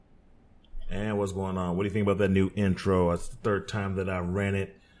And what's going on? What do you think about that new intro? It's the third time that I ran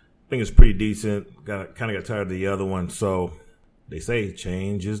it. I think it's pretty decent. Kind of got tired of the other one. So they say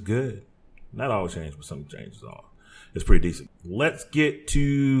change is good. Not all change, but some change is all. It's pretty decent. Let's get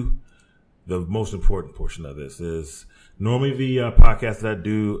to the most important portion of this. Is normally the podcasts that I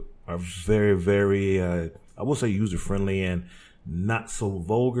do are very, very, I will say user-friendly and not so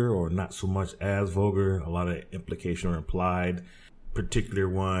vulgar or not so much as vulgar. A lot of implication or implied. Particular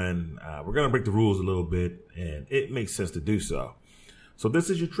one, we're going to break the rules a little bit, and it makes sense to do so. So this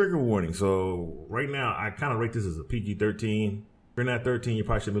is your trigger warning. So right now, I kind of rate this as a PG-13. If you're not 13, you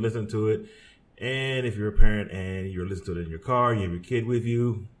probably shouldn't be listening to it. And if you're a parent and you're listening to it in your car, you have your kid with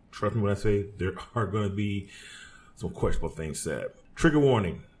you, trust me when I say there are going to be some questionable things said. Trigger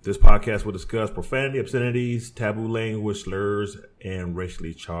warning. This podcast will discuss profanity, obscenities, taboo language, slurs, and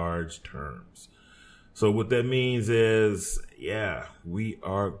racially charged terms. So what that means is, yeah, we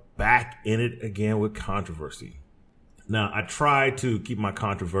are back in it again with controversy. Now, I try to keep my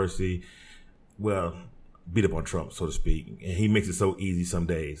controversy, well, beat up on Trump, so to speak. And he makes it so easy some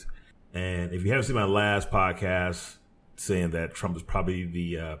days. And if you haven't seen my last podcast saying that Trump is probably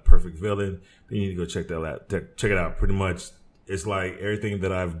the perfect villain, then you need to go check that out. Check it out. Pretty much, it's like everything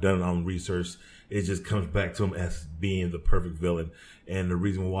that I've done on research, it just comes back to him as being the perfect villain. And the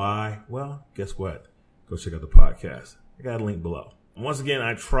reason why, well, guess what? Go check out the podcast. I got a link below. Once again,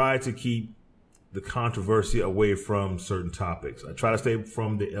 I try to keep the controversy away from certain topics. I try to stay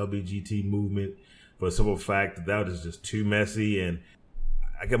from the LGBT movement for the simple fact that was just too messy, and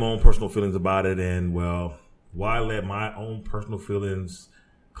I get my own personal feelings about it. And well, why let my own personal feelings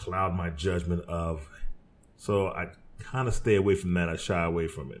cloud my judgment of? So I kind of stay away from that. I shy away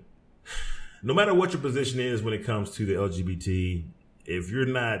from it. No matter what your position is when it comes to the LGBT, if you're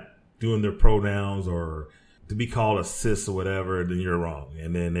not doing their pronouns or to be called a cis or whatever, then you're wrong.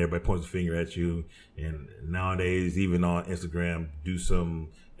 And then everybody points a finger at you. And nowadays, even on Instagram, do some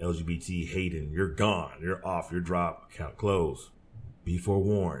LGBT hating. You're gone. You're off. You're dropped. Account closed. Be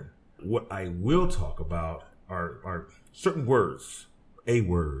forewarned. What I will talk about are certain words. A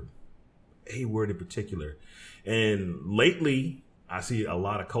word in particular. And lately, I see a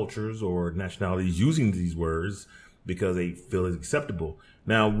lot of cultures or nationalities using these words because they feel it's acceptable.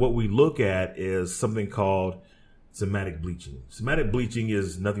 Now, what we look at is something called semantic bleaching. Semantic bleaching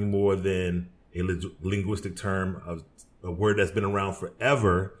is nothing more than a linguistic term of a word that's been around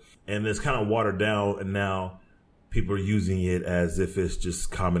forever, and it's kind of watered down, and now people are using it as if it's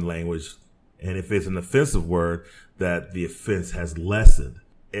just common language. And if it's an offensive word, that the offense has lessened.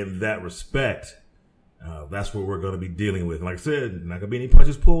 In that respect, that's what we're going to be dealing with. And like I said, not going to be any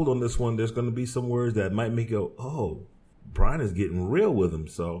punches pulled on this one. There's going to be some words that might make you go, oh, Brian is getting real with him.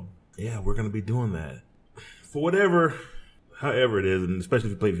 So, yeah, we're going to be doing that. For however it is, and especially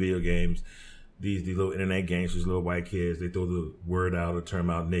if you play video games, these little internet games, these little white kids, they throw the word out or term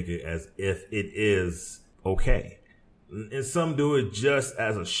out nigga as if it is okay. And some do it just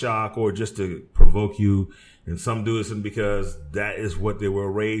as a shock or just to provoke you. And some do it because that is what they were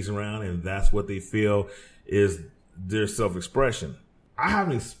raised around and that's what they feel is their self-expression. I have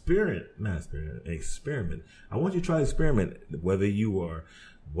an experiment. I want you to try the experiment, whether you are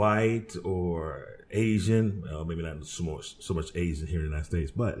white or Asian. Well, maybe not so much Asian here in the United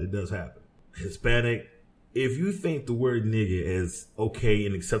States, but it does happen. Hispanic. If you think the word nigga is okay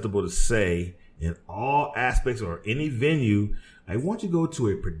and acceptable to say in all aspects or any venue, I want you to go to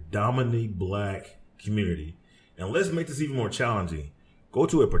a predominantly black community. And let's make this even more challenging. Go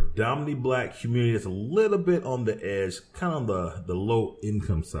to a predominantly black community that's a little bit on the edge, kind of on the low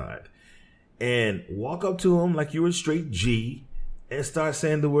income side. And walk up to them like you're a straight G and start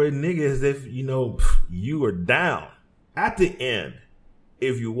saying the word nigga as if, you are down. At the end,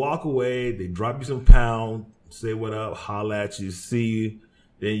 if you walk away, they drop you some pound, say what up, holla at you, see you,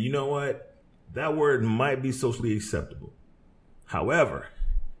 then you know what? That word might be socially acceptable. However,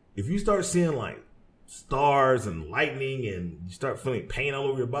 if you start seeing like stars and lightning and you start feeling pain all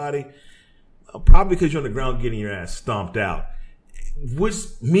over your body, probably because you're on the ground getting your ass stomped out, which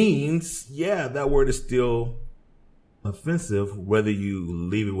means, yeah, that word is still offensive, whether you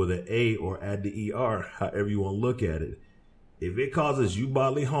leave it with an A or add the ER, however you want to look at it. If it causes you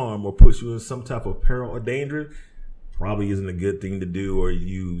bodily harm or puts you in some type of peril or danger, probably isn't a good thing to do or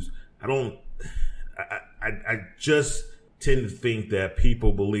use. I just tend to think that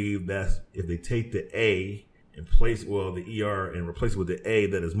people believe that if they take the A and the ER and replace it with the A,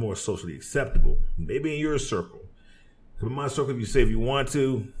 that is more socially acceptable. Maybe in your circle. In my circle, if you want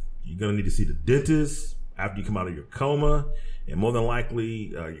to, you're going to need to see the dentist after you come out of your coma. And more than likely,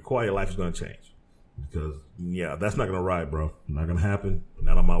 your quality of life is going to change. Because, yeah, that's not going to ride, bro. Not going to happen.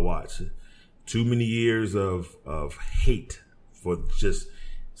 Not on my watch. Too many years of hate for just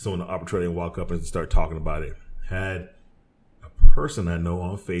someone to arbitrarily walk up and start talking about it. Had a person I know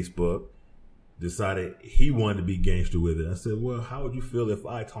on Facebook decided he wanted to be gangster with it. I said, well, how would you feel if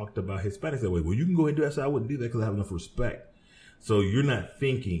I talked about Hispanics that way? Well, you can go ahead and do that. I said, I wouldn't do that because I have enough respect. So you're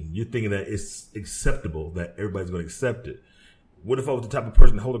thinking that it's acceptable, that everybody's going to accept it. What if I was the type of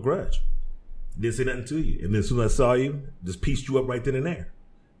person to hold a grudge? Didn't say nothing to you. And then as soon as I saw you, just pieced you up right then and there.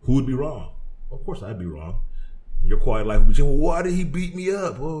 Who would be wrong? Well, of course I'd be wrong. Your quiet life would be saying, well, why did he beat me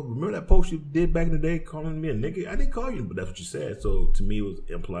up? Well, remember that post you did back in the day calling me a nigga? I didn't call you, but that's what you said. So to me, it was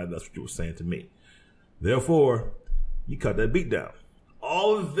implied that's what you were saying to me. Therefore, you cut that beat down.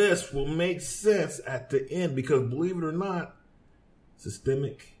 All of this will make sense at the end because, believe it or not,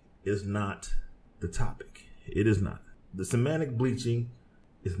 systemic is not the topic. It is not. The semantic bleaching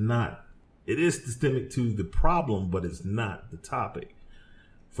is not. It is systemic to the problem, but it's not the topic.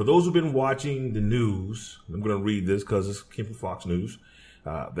 For those who've been watching the news, I'm going to read this because this came from Fox News.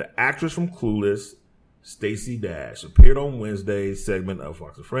 The actress from Clueless, Stacey Dash, appeared on Wednesday's segment of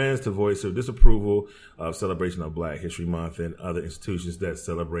Fox and Friends to voice her disapproval of celebration of Black History Month and other institutions that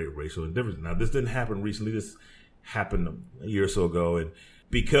celebrate racial indifference. Now, this didn't happen recently. This happened a year or so ago. And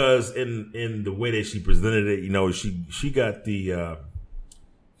because in the way that she presented it, you know, she got the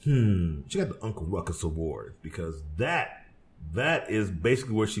Uncle Ruckus Award because that is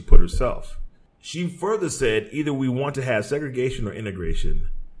basically where she put herself. She further said, either we want to have segregation or integration.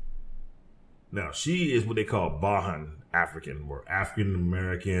 Now, she is what they call Bajan African, or African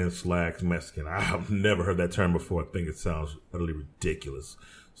American / Mexican. I've never heard that term before. I think it sounds utterly ridiculous.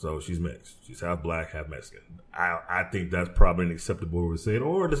 So she's mixed. She's half black, half Mexican. I think that's probably an acceptable way to say it,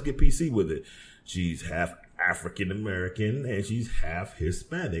 or let's get PC with it. She's half African American and she's half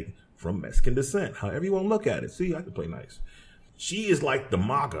Hispanic from Mexican descent. However you want to look at it. See, I can play nice. She is like the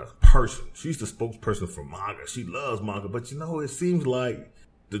MAGA person. She's the spokesperson for MAGA. She loves MAGA. But, you know, it seems like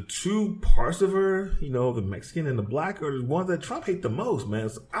the two parts of her, you know, the Mexican and the black, are the ones that Trump hate the most, man.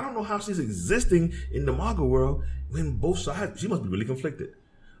 So I don't know how she's existing in the MAGA world when both sides, she must be really conflicted.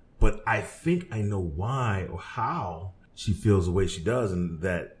 But I think I know why or how she feels the way she does, and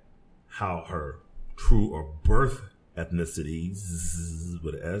that how her true or birth ethnicity,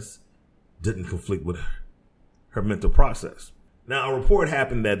 with an S, didn't conflict with her mental process. Now, a report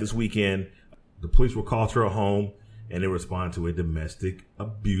happened that this weekend, the police were called to her home and they responded to a domestic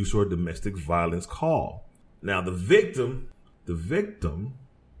abuse or domestic violence call. Now, the victim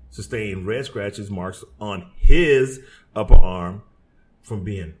sustained red scratches marks on his upper arm from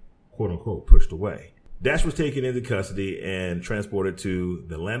being, quote unquote, pushed away. Dash was taken into custody and transported to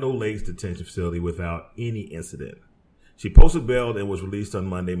the Land O'Lakes detention facility without any incident. She posted bail and was released on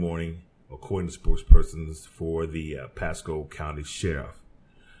Monday morning, according to spokespersons for the Pasco County Sheriff.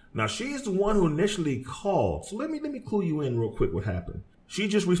 Now, she's the one who initially called. So let me clue you in real quick what happened. She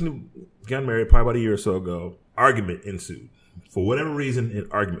just recently got married, probably about a year or so ago. Argument ensued. For whatever reason, an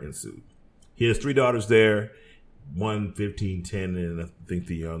argument ensued. He has 3 daughters there, one 15, 10, and I think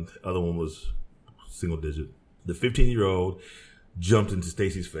the other one was single digit. The 15-year-old jumped into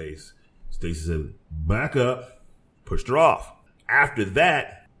Stacey's face. Stacey said, back up, pushed her off. After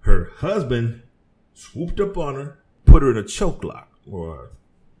that, her husband swooped up on her, put her in a choke lock, or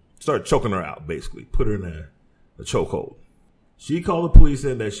started choking her out, basically. Put her in a chokehold. She called the police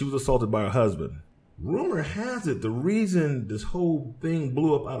in that she was assaulted by her husband. Rumor has it the reason this whole thing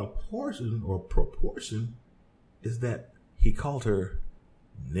blew up out of proportion is that he called her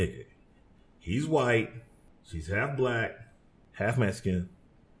nigga. He's white. She's half black, half Mexican.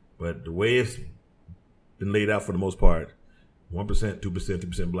 But the way it's been laid out for the most part, 1%, 2%,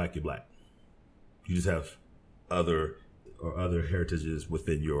 3% black, you're black. You just have other heritages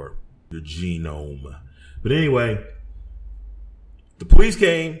within your genome. But anyway, the police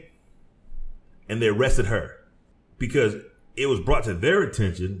came and they arrested her because it was brought to their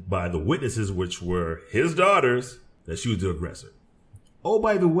attention by the witnesses, which were his daughters, that she was the aggressor. Oh,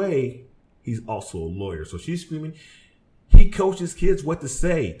 by the way, he's also a lawyer. So she's screaming, he coaches kids what to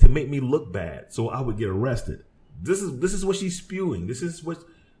say to make me look bad so I would get arrested. This is what she's spewing. This is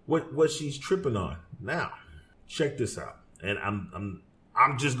what she's tripping on. Now, check this out. And I'm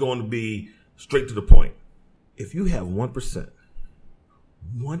just going to be straight to the point. If you have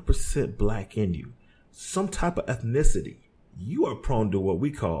 1% black in you, some type of ethnicity, you are prone to what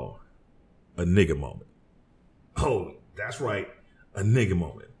we call a nigga moment. Oh, that's right, a nigga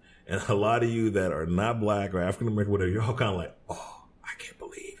moment. And a lot of you that are not black or African American, whatever, you're all kind of like, oh, I can't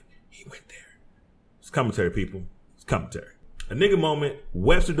believe he went there. It's commentary, people. It's commentary. A nigga moment,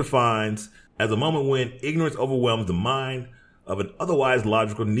 Webster defines as a moment when ignorance overwhelms the mind of an otherwise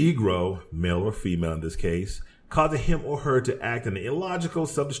logical Negro, male or female in this case, causing him or her to act in an illogical,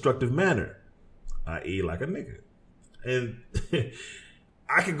 self-destructive manner, i.e. like a nigga. And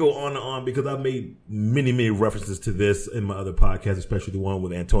I could go on and on because I've made many, many references to this in my other podcasts, especially the one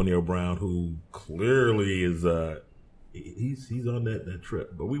with Antonio Brown, who clearly is he's on that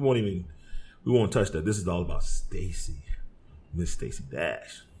trip. But we won't touch that. This is all about Stacey, Miss Stacey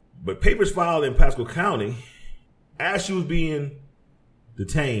Dash. But papers filed in Pasco County as she was being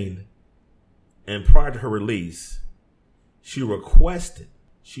detained, and prior to her release, she requested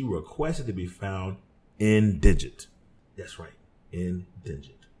to be found indigent. That's right,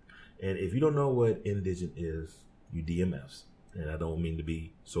 indigent. And if you don't know what indigent is, you DMFs. And I don't mean to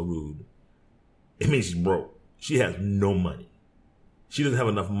be so rude. It means she's broke. She has no money. She doesn't have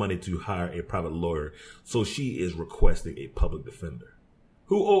enough money to hire a private lawyer, so she is requesting a public defender.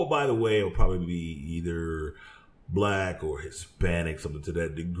 Who, oh, by the way, will probably be either black or Hispanic, something to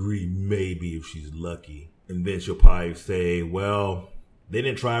that degree, maybe if she's lucky. And then she'll probably say, well, they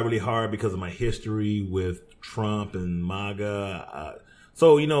didn't try really hard because of my history with Trump and MAGA.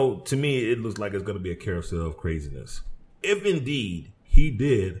 So, to me, it looks like it's going to be a carousel of craziness. If indeed he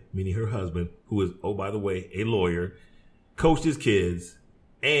did, meaning her husband, who is, oh, by the way, a lawyer, coached his kids,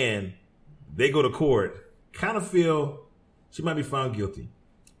 and they go to court, kind of feel she might be found guilty.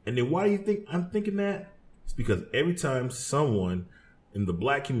 And then why do you think I'm thinking that? It's because every time someone in the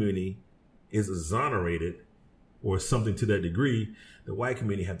black community is exonerated or something to that degree, the white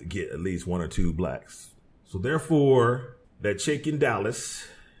community have to get at least one or two blacks. So therefore, that chick in Dallas,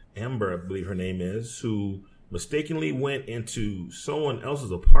 Amber, I believe her name is, who mistakenly went into someone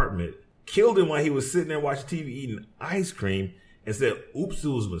else's apartment, killed him while he was sitting there watching TV eating ice cream, and said, oops, it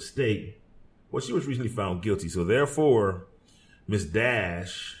was a mistake. Well, she was recently found guilty. So therefore, Miss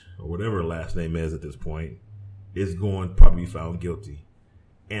Dash, or whatever her last name is at this point, is going to probably be found guilty.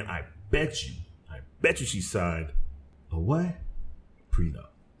 And I bet you she signed a what? Prenup.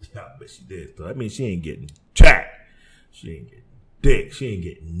 I bet she did. So that means she ain't getting jack. She ain't getting dick. She ain't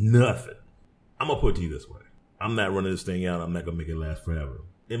getting nothing. I'm going to put it to you this way. I'm not running this thing out. I'm not going to make it last forever.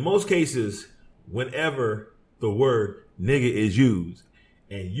 In most cases, whenever the word nigga is used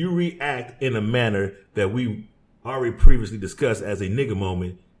and you react in a manner that we already previously discussed as a nigga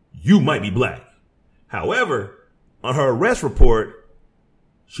moment, you might be black. However, on her arrest report,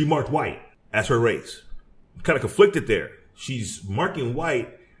 she marked white as her race. Kind of conflicted there. She's marking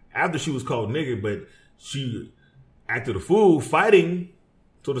white after she was called nigger, but she acted a fool, fighting,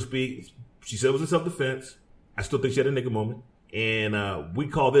 so to speak. She said it was in self-defense. I still think she had a nigga moment. And we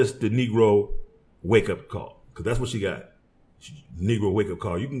call this the Negro wake-up call, because that's what she got. Negro wake-up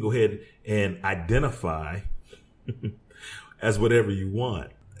call. You can go ahead and identify as whatever you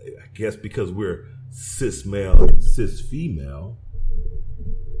want. I guess because we're cis male and cis female,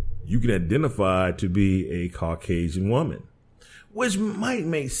 you can identify to be a Caucasian woman, which might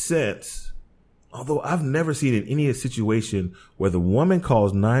make sense. Although I've never seen in any situation where the woman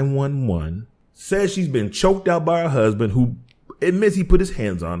calls 911, says she's been choked out by her husband, who admits he put his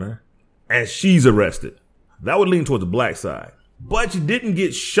hands on her, and she's arrested. That would lean towards the black side. But she didn't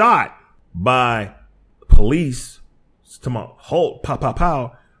get shot by police, halt, pow, pow,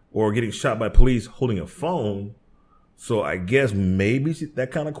 pow, or getting shot by police holding a phone. So I guess maybe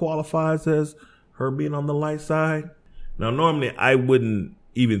that kind of qualifies as her being on the light side. Now, normally I wouldn't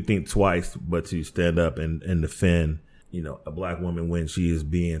even think twice but to stand up and defend, a black woman when she is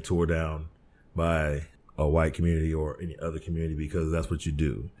being tore down by a white community or any other community, because that's what you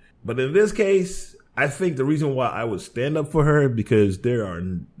do. But in this case, I think the reason why I would stand up for her, because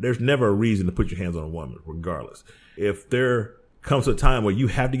there's never a reason to put your hands on a woman, regardless. If there comes a time where you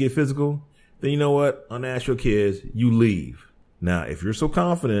have to get physical, then you know what? Unask your kids, you leave. Now, if you're so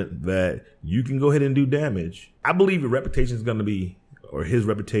confident that you can go ahead and do damage, I believe your reputation is going to be, or his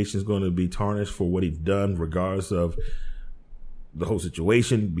reputation is going to be tarnished for what he's done, regardless of the whole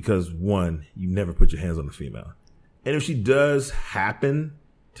situation, because one, you never put your hands on the female. And if she does happen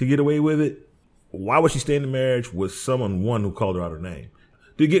to get away with it, why would she stay in the marriage with someone, one, who called her out her name?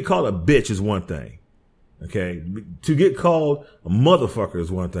 To get called a bitch is one thing. Okay. To get called a motherfucker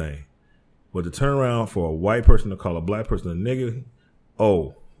is one thing. But to turn around for a white person to call a black person a nigga,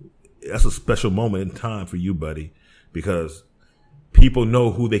 oh, that's a special moment in time for you, buddy, because people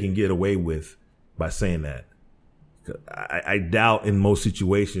know who they can get away with by saying that. I doubt in most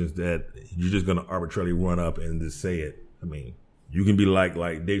situations that you're just going to arbitrarily run up and just say it. I mean, you can be like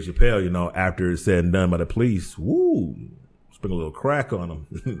Dave Chappelle, after it's said and done by the police, woo, sprinkle a little crack on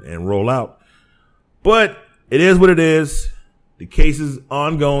them and roll out. But it is what it is. The case is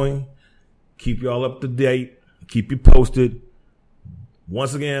ongoing. Keep y'all up to date. Keep you posted.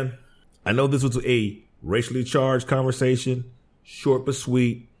 Once again, I know this was a racially charged conversation, short but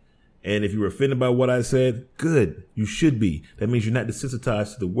sweet. And if you were offended by what I said, good. You should be. That means you're not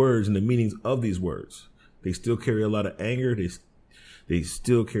desensitized to the words and the meanings of these words. They still carry a lot of anger. They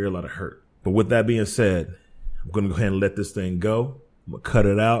still carry a lot of hurt. But with that being said, I'm going to go ahead and let this thing go. I'm going to cut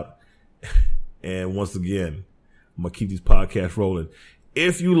it out. And once again, I'm going to keep these podcasts rolling.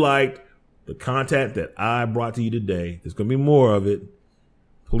 If you liked the content that I brought to you today, there's going to be more of it.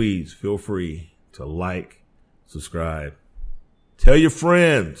 Please feel free to like, subscribe, tell your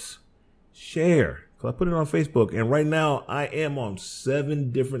friends, share. Because I put it on Facebook. And right now I am on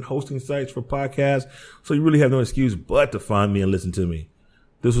 7 different hosting sites for podcasts. So you really have no excuse but to find me and listen to me.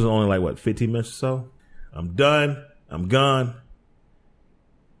 This was only 15 minutes or so. I'm done. I'm gone.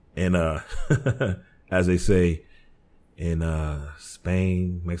 And as they say in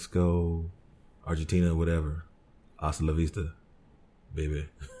Spain, Mexico, Argentina, whatever, hasta la vista, baby.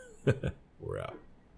 We're out.